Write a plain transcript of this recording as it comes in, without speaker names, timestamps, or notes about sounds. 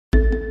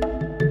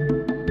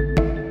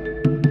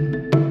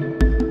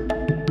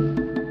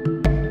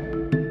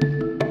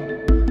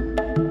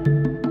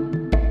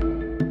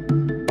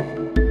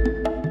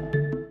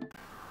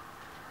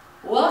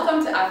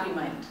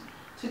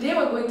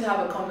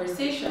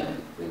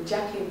conversation with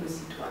Jacqueline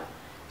Musitwa.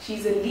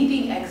 She's a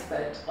leading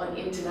expert on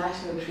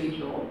international trade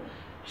law.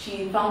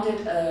 She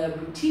founded a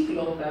boutique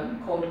law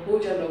firm called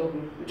Hoja Law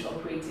Group, which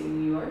operates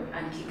in New York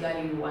and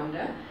Kigali,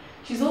 Rwanda.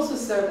 She's also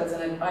served as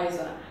an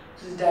advisor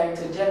to the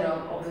Director General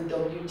of the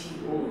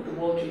WTO, the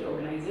World Trade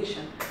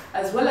Organization,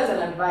 as well as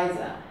an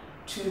advisor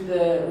to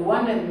the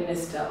Rwandan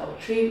Minister of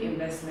Trade,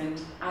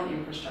 Investment and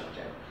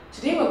Infrastructure.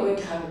 Today we're going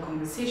to have a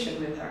conversation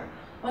with her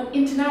on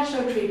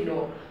international trade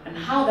law and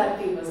how that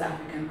favors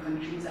African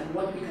countries and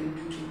what we can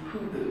do to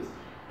improve those.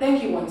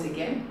 Thank you once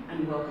again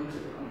and welcome to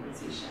the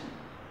conversation.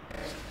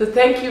 So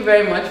thank you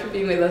very much for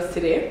being with us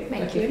today.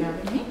 Thank you for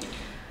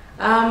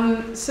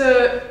having me.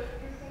 So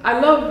I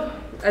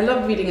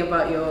love reading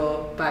about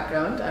your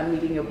background and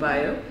reading your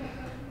bio,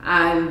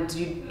 and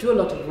you do a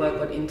lot of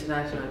work on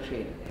international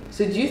trade.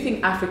 So do you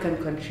think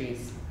African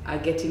countries are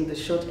getting the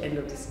short end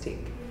of the stick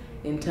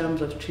in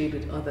terms of trade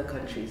with other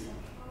countries?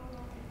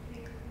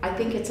 I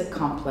think it's a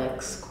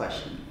complex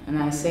question, and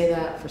I say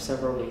that for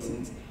several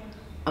reasons.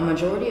 A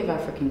majority of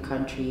African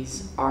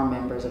countries are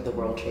members of the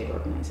World Trade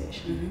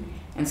Organization.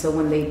 And so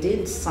when they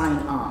did sign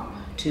up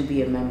to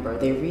be a member,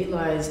 they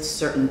realized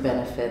certain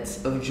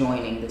benefits of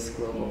joining this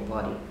global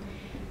body.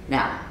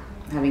 Now,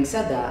 having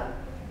said that,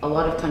 a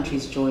lot of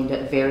countries joined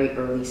at very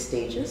early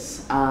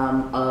stages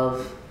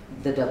of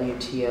the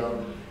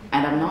WTO,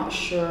 and I'm not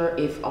sure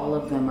if all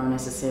of them are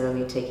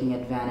necessarily taking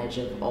advantage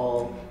of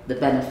all the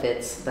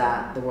benefits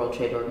that the World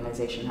Trade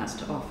Organization has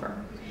to offer.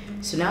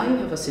 So now you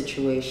have a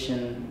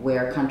situation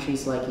where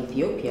countries like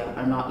Ethiopia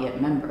are not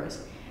yet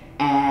members.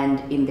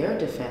 And in their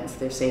defense,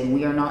 they're saying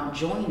we are not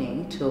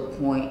joining to a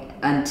point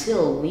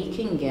until we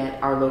can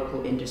get our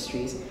local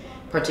industries,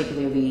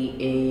 particularly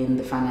in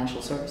the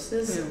financial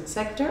services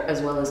sector,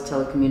 as well as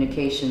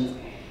telecommunications,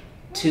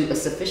 to a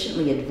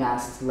sufficiently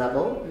advanced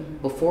level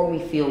before we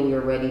feel we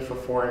are ready for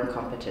foreign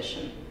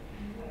competition.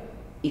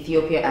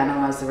 Ethiopia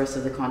analyzed the rest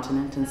of the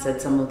continent and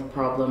said some of the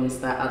problems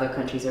that other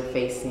countries are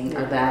facing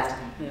are that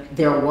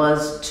there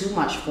was too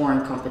much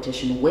foreign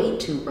competition way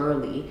too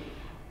early,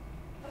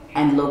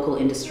 and local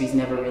industries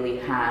never really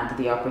had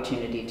the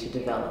opportunity to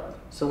develop.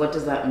 So what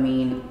does that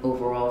mean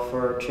overall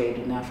for trade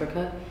in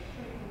Africa?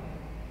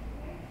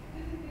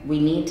 We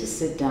need to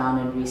sit down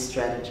and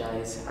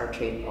re-strategize our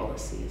trade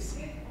policies,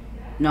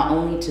 not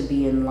only to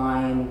be in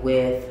line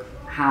with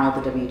how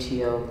the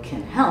WTO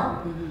can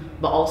help,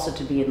 but also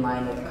to be in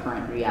line with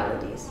current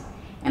realities.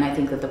 And I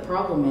think that the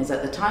problem is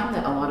at the time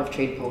that a lot of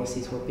trade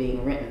policies were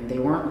being written, they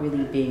weren't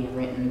really being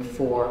written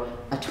for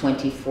a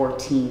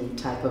 2014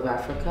 type of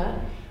Africa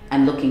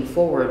and looking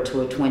forward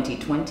to a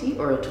 2020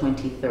 or a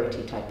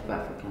 2030 type of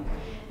Africa.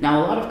 Now,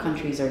 a lot of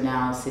countries are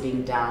now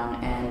sitting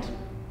down and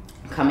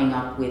coming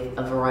up with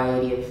a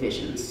variety of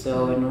visions.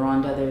 So in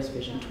Rwanda, there's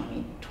Vision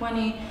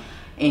 2020.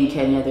 In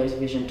Kenya, there's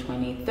Vision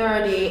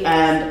 2030,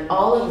 and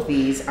all of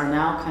these are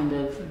now kind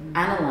of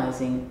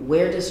analyzing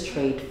where does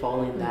trade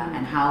fall in that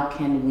and how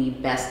can we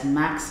best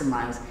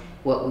maximize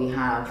what we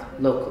have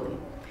locally.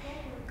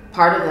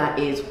 Part of that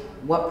is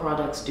what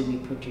products do we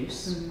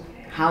produce?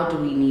 How do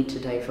we need to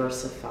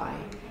diversify?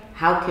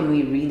 How can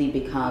we really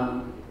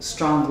become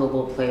strong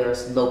global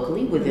players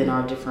locally within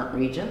our different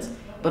regions,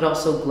 but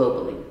also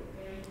globally?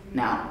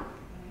 Now,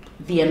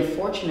 the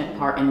unfortunate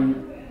part,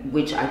 and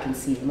which I can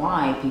see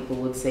why people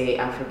would say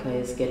Africa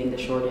is getting the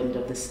short end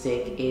of the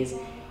stick, is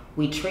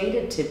we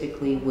traded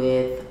typically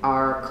with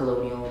our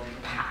colonial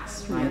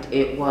past, right?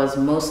 It was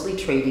mostly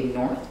trading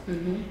north.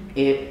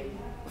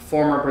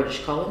 Former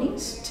British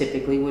colonies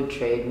typically would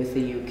trade with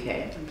the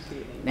UK.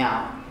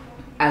 Now,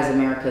 as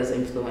America's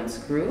influence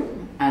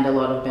grew and a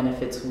lot of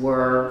benefits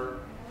were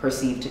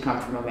perceived to come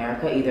from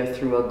America, either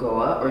through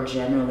AGOA or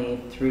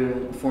generally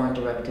through foreign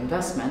direct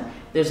investment,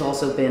 there's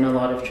also been a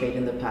lot of trade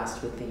in the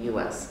past with the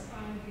US.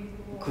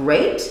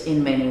 Great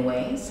in many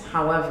ways.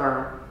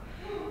 However,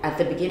 at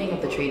the beginning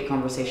of the trade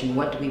conversation,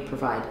 what do we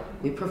provide?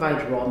 We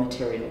provide raw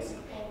materials.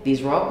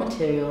 These raw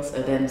materials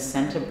are then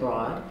sent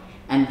abroad,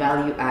 and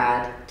value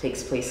add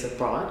takes place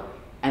abroad,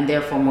 and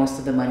therefore most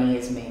of the money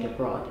is made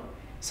abroad.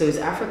 So is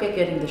Africa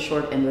getting the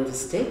short end of the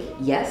stick?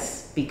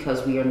 Yes,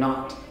 because we are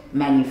not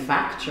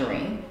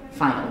manufacturing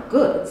final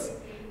goods.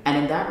 And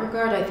in that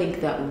regard, I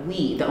think that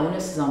the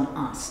onus is on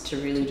us to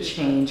really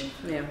change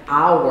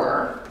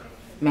our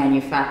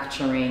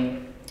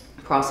manufacturing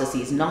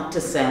processes, not to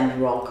send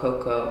raw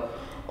cocoa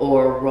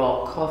or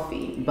raw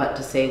coffee, but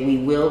to say we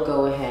will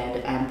go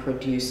ahead and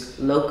produce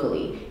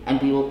locally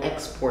and we will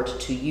export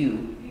to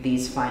you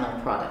these final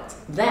products.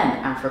 Then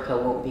Africa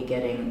won't be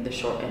getting the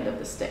short end of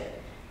the stick.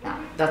 Now,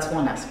 that's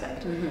one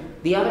aspect.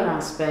 The other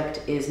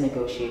aspect is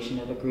negotiation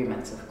of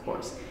agreements, of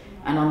course.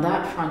 And on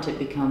that front, it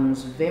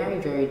becomes very,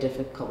 very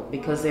difficult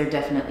because there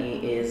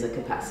definitely is a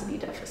capacity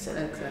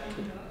deficit.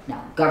 Exactly.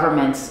 Now,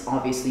 governments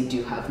obviously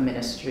do have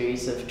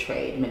ministries of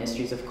trade,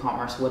 ministries of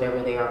commerce,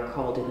 whatever they are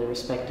called in the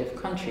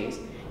respective countries.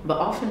 But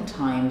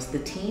oftentimes, the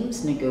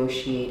teams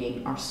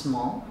negotiating are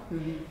small,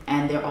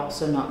 and they're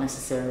also not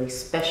necessarily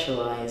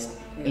specialized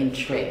in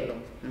trade.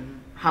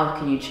 How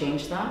can you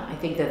change that? I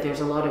think that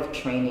there's a lot of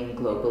training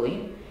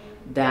globally.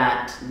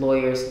 that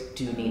lawyers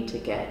do need to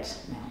get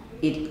now.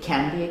 It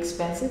can be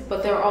expensive,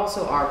 but there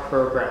also are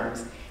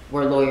programs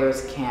where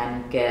lawyers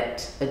can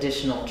get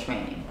additional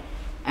training.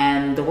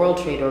 And the World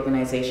Trade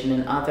Organization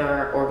and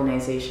other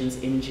organizations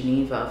in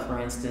Geneva, for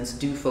instance,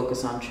 do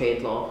focus on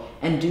trade law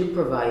and do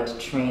provide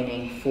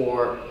training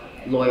for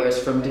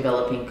lawyers from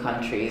developing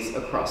countries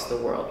across the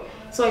world.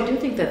 So I do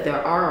think that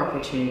there are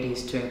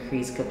opportunities to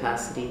increase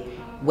capacity.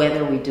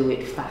 Whether we do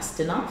it fast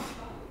enough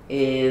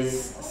is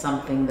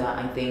something that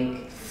I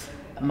think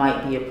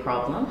might be a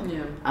problem.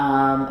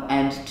 Yeah.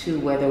 And two,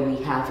 whether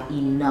we have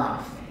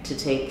enough to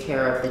take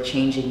care of the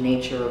changing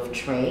nature of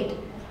trade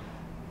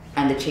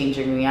and the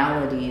changing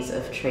realities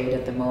of trade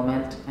at the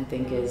moment, I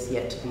think is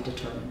yet to be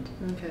determined.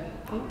 Okay,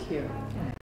 thank you.